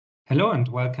Hello and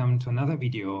welcome to another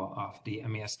video of the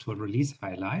MES tool release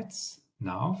highlights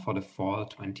now for the fall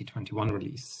 2021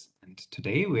 release. And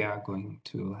today we are going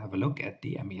to have a look at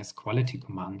the MES Quality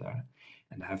Commander.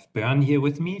 And I have Björn here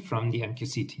with me from the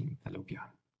MQC team. Hello, Björn.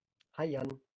 Hi,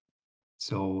 Jan.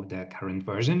 So the current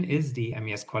version is the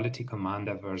MES Quality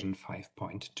Commander version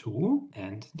 5.2,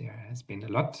 and there has been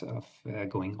a lot of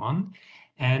going on.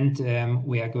 And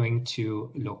we are going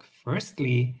to look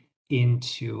firstly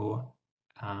into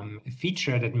a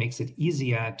feature that makes it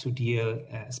easier to deal,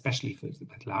 especially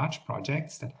with large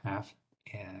projects that have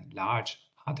a large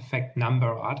artifact number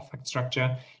or artifact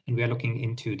structure. And we are looking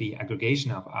into the aggregation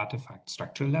of artifact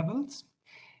structure levels.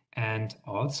 And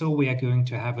also we are going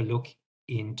to have a look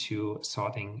into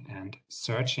sorting and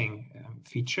searching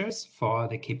features for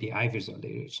the KPI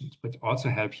visualizations, which also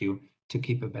help you to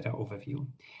keep a better overview.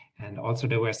 And also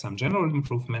there were some general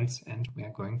improvements, and we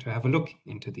are going to have a look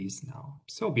into these now.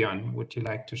 So Björn, would you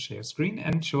like to share your screen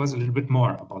and show us a little bit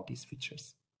more about these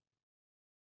features?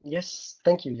 Yes,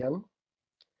 thank you, Jan.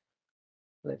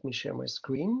 Let me share my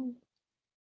screen.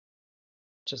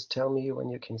 Just tell me when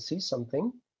you can see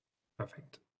something.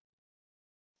 Perfect.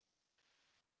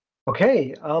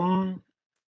 Okay,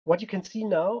 what you can see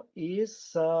now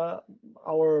is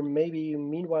our maybe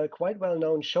meanwhile quite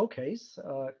well-known showcase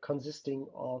consisting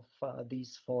of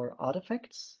these four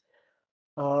artifacts,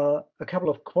 a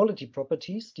couple of quality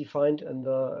properties defined in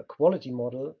the quality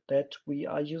model that we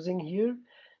are using here.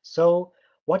 So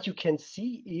what you can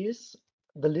see is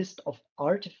the list of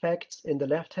artifacts in the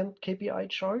left-hand KPI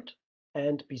chart.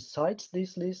 And besides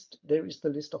this list, there is the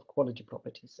list of quality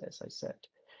properties, as I said.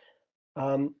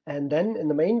 And then in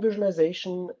the main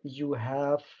visualization, you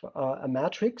have a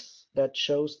matrix that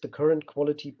shows the current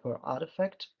quality per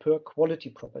artifact per quality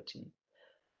property.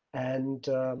 And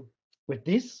with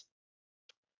this,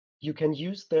 you can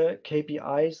use the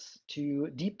KPIs to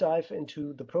deep dive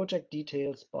into the project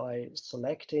details by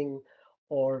selecting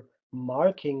or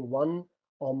marking one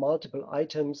or multiple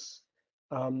items,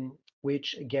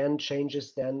 which again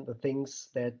changes then the things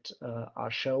that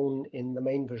are shown in the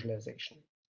main visualization.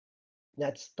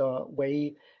 That's the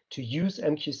way to use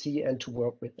MQC and to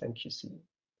work with MQC.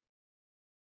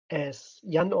 As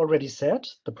Jan already said,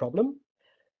 the problem,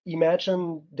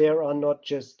 imagine there are not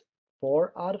just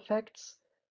 4 artifacts,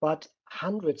 but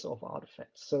hundreds of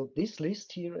artifacts. So this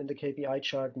list here in the KPI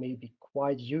chart may be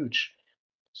quite huge.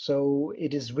 So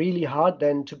it is really hard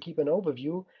then to keep an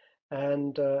overview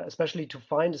and especially to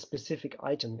find a specific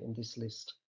item in this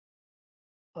list.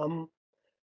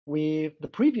 With the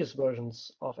previous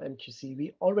versions of MQC,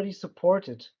 we already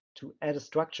supported to add a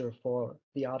structure for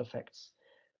the artifacts.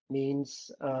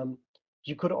 Means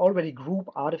you could already group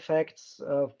artifacts,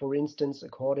 for instance,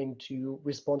 according to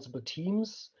responsible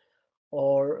teams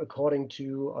or according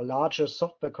to a larger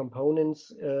software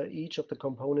components, each of the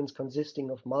components consisting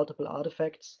of multiple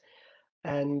artifacts.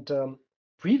 And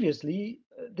previously,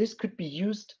 this could be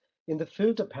used in the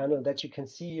filter panel that you can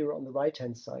see here on the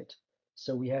right-hand side.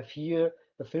 So we have here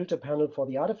the filter panel for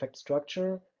the artifact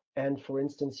structure, and for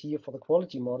instance here for the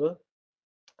quality model,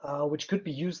 which could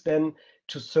be used then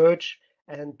to search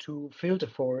and to filter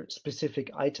for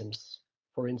specific items,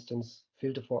 for instance,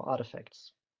 filter for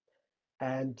artifacts.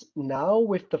 And now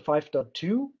with the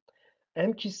 5.2,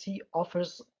 MQC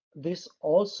offers this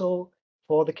also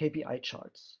for the KPI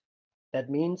charts.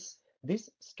 That means this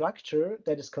structure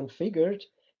that is configured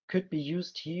could be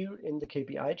used here in the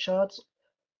KPI charts.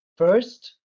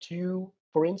 First, to,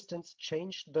 for instance,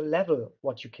 change the level,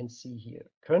 what you can see here.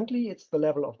 Currently, it's the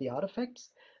level of the artifacts,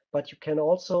 but you can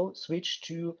also switch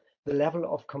to the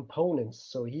level of components.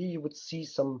 So here you would see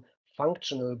some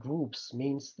functional groups,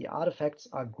 means the artifacts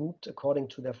are grouped according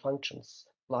to their functions,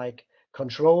 like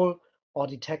control or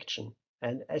detection.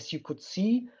 And as you could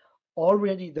see,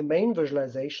 already the main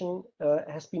visualization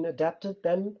has been adapted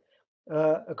then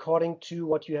according to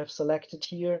what you have selected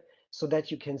here, so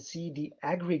that you can see the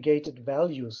aggregated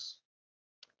values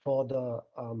for the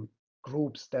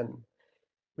groups then.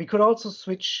 We could also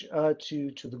switch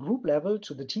to the group level,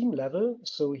 to the team level.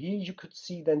 So here you could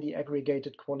see then the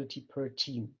aggregated quality per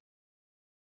team.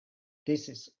 This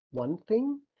is one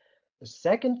thing. The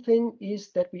second thing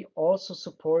is that we also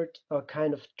support a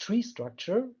kind of tree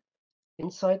structure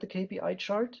inside the KPI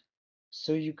chart.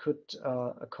 So you could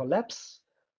collapse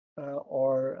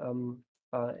or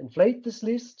inflate this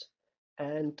list.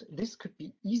 And this could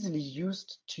be easily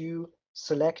used to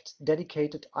select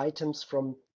dedicated items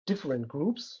from different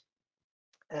groups.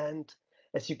 And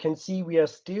as you can see, we are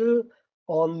still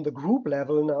on the group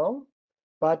level now,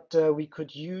 but we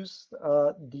could use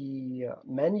the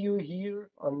menu here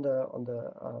on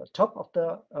the top of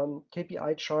the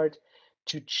KPI chart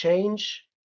to change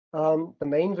the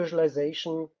main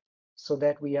visualization so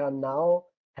that we are now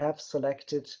have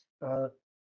selected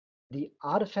the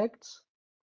artifacts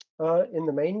in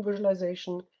the main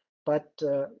visualization, but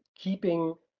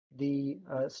keeping the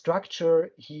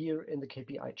structure here in the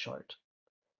KPI chart.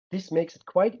 This makes it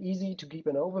quite easy to keep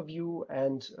an overview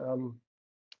and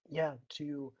yeah,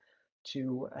 to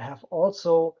have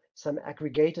also some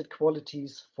aggregated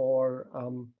qualities for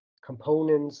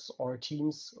components or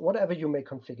teams, whatever you may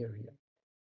configure here.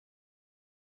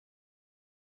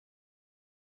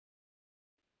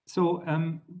 So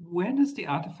where does the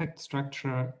artifact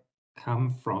structure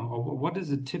come from, or what is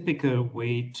a typical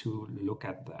way to look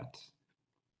at that?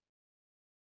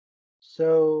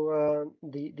 So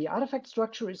the artifact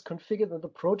structure is configured in the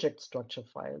project structure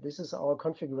file. This is our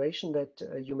configuration that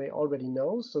you may already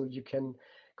know. So you can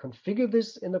configure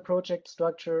this in the project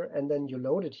structure and then you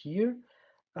load it here.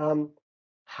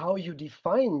 How you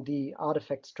define the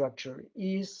artifact structure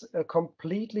is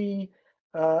completely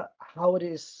how it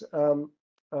is um,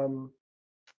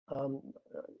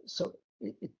 so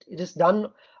it is done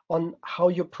on how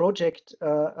your project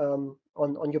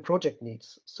on your project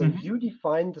needs. So you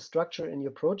define the structure in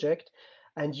your project,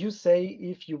 and you say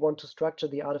if you want to structure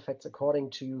the artifacts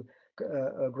according to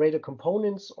greater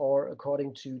components or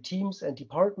according to teams and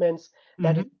departments.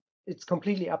 That it's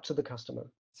completely up to the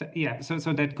customer. So, yeah, so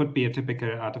that could be a typical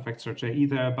artifact structure,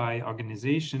 either by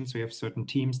organization, so you have certain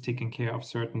teams taking care of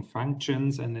certain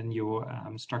functions, and then you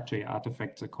structure your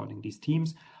artifacts according to these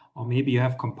teams. Or maybe you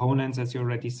have components, as you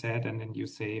already said, and then you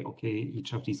say, okay,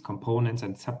 each of these components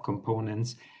and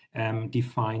subcomponents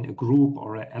define a group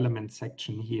or an element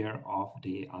section here of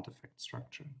the artifact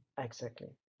structure.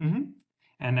 Exactly.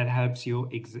 And that helps you,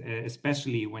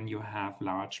 especially when you have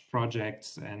large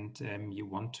projects and you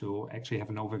want to actually have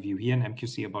an overview here in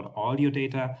MQC about all your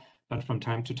data, but from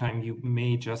time to time, you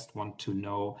may just want to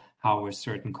know how a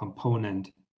certain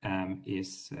component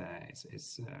is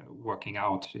working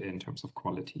out in terms of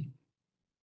quality.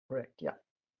 Correct, yeah.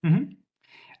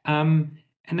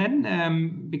 And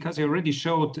then, because you already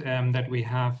showed that we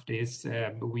have this,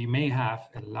 we may have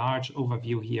a large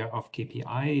overview here of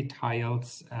KPI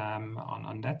tiles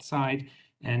on that side.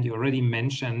 And you already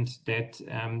mentioned that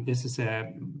this is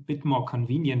a bit more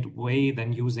convenient way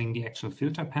than using the actual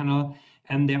filter panel.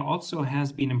 And there also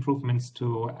has been improvements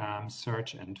to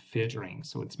search and filtering.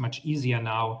 So it's much easier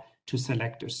now to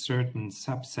select a certain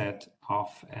subset of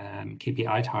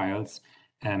KPI tiles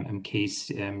in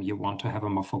case you want to have a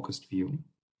more focused view.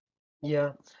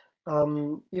 Yeah.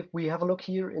 If we have a look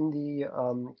here in the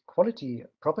quality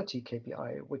property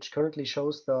KPI, which currently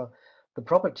shows the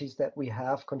properties that we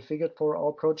have configured for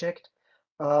our project,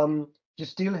 you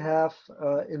still have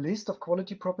a list of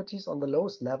quality properties on the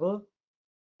lowest level,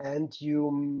 and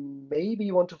you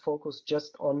maybe want to focus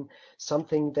just on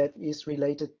something that is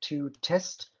related to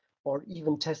test or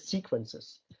even test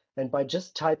sequences. And by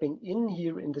just typing in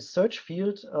here in the search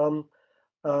field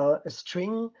a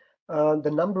string,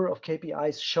 the number of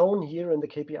KPIs shown here in the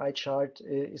KPI chart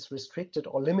is restricted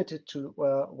or limited to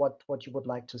what you would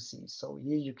like to see. So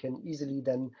here you can easily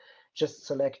then just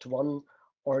select one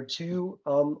or two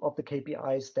of the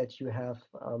KPIs that you have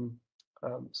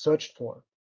searched for.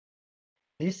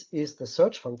 This is the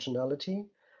search functionality.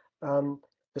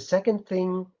 The second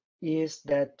thing is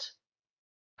that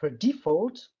per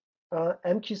default,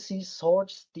 MQC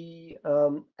sorts the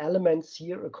elements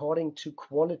here according to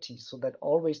quality, so that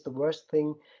always the worst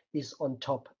thing is on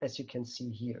top, as you can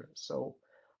see here. So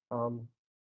down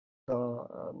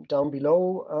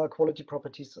below, quality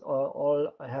properties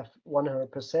all have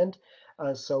 100%.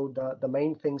 So the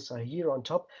main things are here on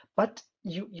top. But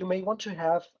you may want to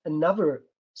have another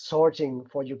sorting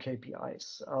for your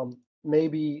KPIs,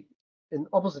 maybe in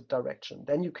opposite direction.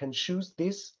 Then you can choose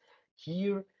this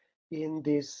here in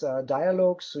this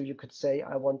dialog. So you could say,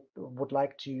 I would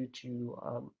like to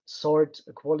sort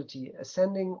quality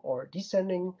ascending or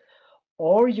descending.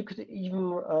 Or you could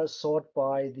even sort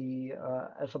by the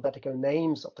alphabetical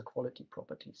names of the quality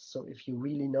properties. So if you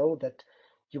really know that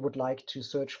you would like to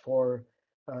search for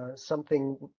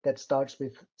something that starts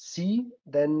with C,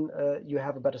 then you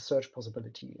have a better search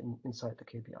possibility inside the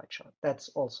KPI chart. That's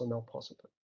also now possible.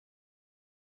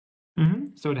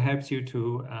 So it helps you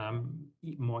to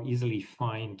more easily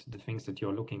find the things that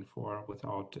you're looking for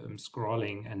without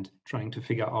scrolling and trying to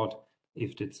figure out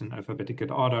if it's in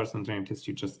alphabetical order. Sometimes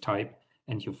you just type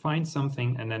and you find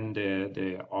something, and then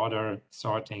the order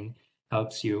sorting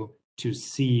helps you to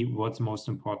see what's most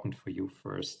important for you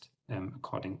first,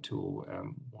 according to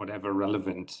whatever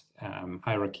relevant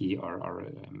hierarchy or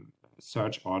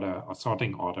search order or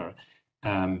sorting order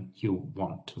you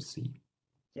want to see.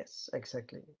 Yes,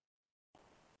 exactly.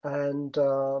 And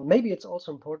maybe it's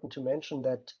also important to mention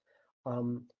that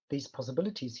these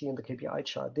possibilities here in the KPI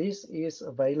chart, this is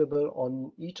available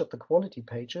on each of the quality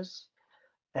pages.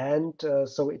 And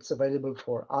so it's available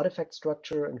for artifact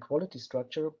structure and quality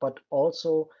structure, but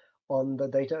also on the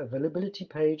data availability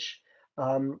page,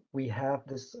 we have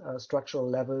this structural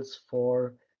levels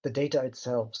for the data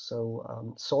itself.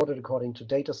 So sorted according to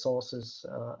data sources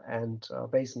and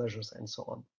base measures and so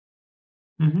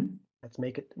on. Let's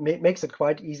makes it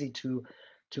quite easy to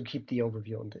keep the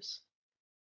overview on this.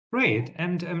 Great.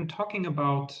 And talking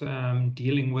about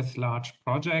dealing with large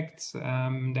projects,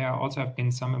 there also have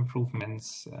been some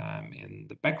improvements in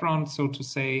the background, so to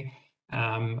say.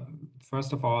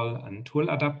 First of all, on tool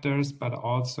adapters, but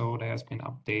also there has been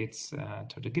updates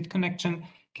to the Git connection.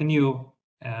 Can you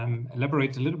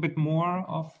elaborate a little bit more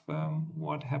of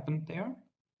what happened there?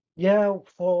 Yeah,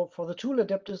 for the tool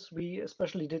adapters, we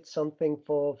especially did something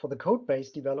for the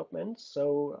code-based development.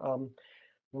 So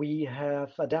we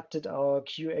have adapted our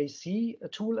QAC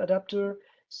tool adapter.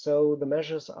 So the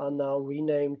measures are now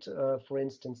renamed, for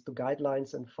instance, to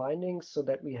guidelines and findings, so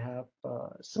that we have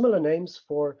similar names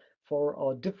for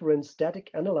our different static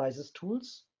analysis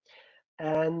tools.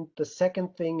 And the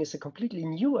second thing is a completely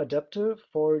new adapter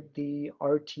for the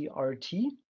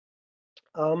RTRT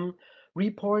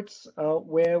reports,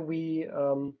 where we,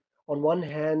 on one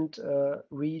hand,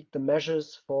 read the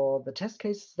measures for the test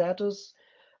case status,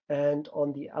 and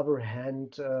on the other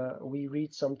hand, we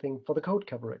read something for the code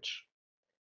coverage.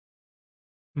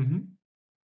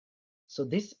 So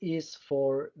this is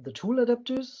for the tool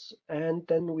adapters. And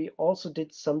then we also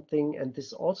did something, and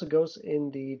this also goes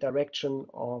in the direction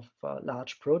of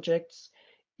large projects.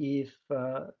 If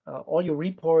all your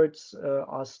reports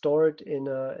are stored in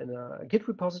a Git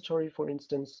repository, for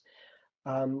instance,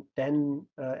 then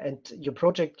and your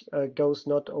project goes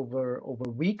not over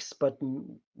weeks, but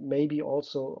maybe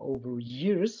also over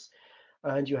years,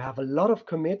 and you have a lot of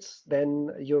commits,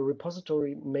 then your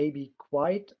repository may be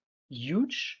quite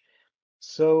huge.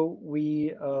 So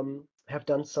we have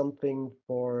done something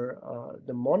for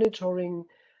the monitoring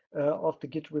of the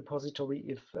Git repository.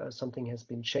 If something has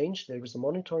been changed, there is a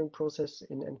monitoring process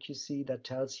in MQC that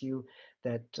tells you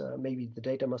that maybe the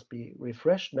data must be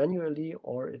refreshed manually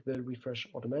or it will refresh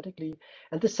automatically.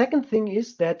 And the second thing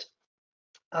is that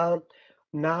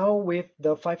now with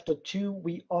the 5.2,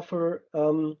 we offer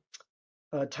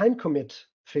time commit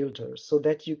filters, so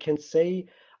that you can say,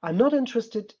 I'm not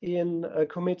interested in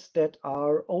commits that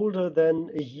are older than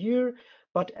a year,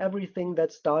 but everything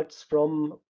that starts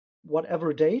from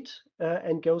whatever date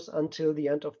and goes until the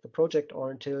end of the project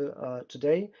or until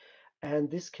today.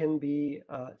 And this can be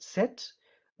set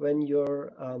when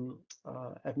you're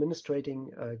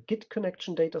administrating a Git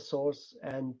connection data source,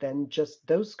 and then just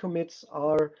those commits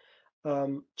are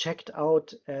checked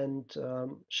out and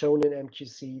shown in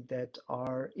MQC that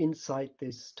are inside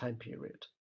this time period,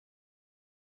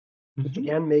 which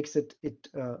again makes it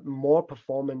more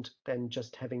performant than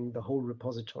just having the whole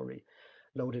repository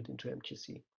loaded into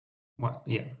MQC. Well,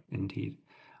 yeah, indeed.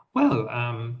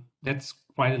 Well, that's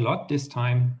quite a lot this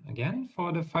time again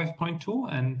for the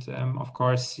 5.2. And of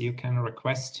course, you can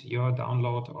request your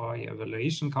download or your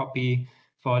evaluation copy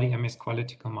for the MES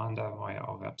Quality Commander via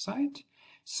our website.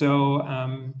 So,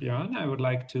 Björn, I would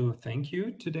like to thank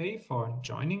you today for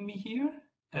joining me here.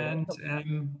 And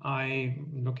I'm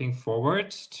looking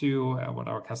forward to what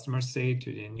our customers say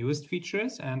to the newest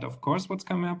features and, of course, what's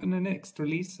coming up in the next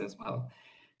release as well.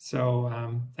 So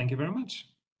thank you very much.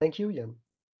 Thank you, Jan.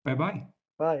 Bye-bye.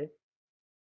 Bye.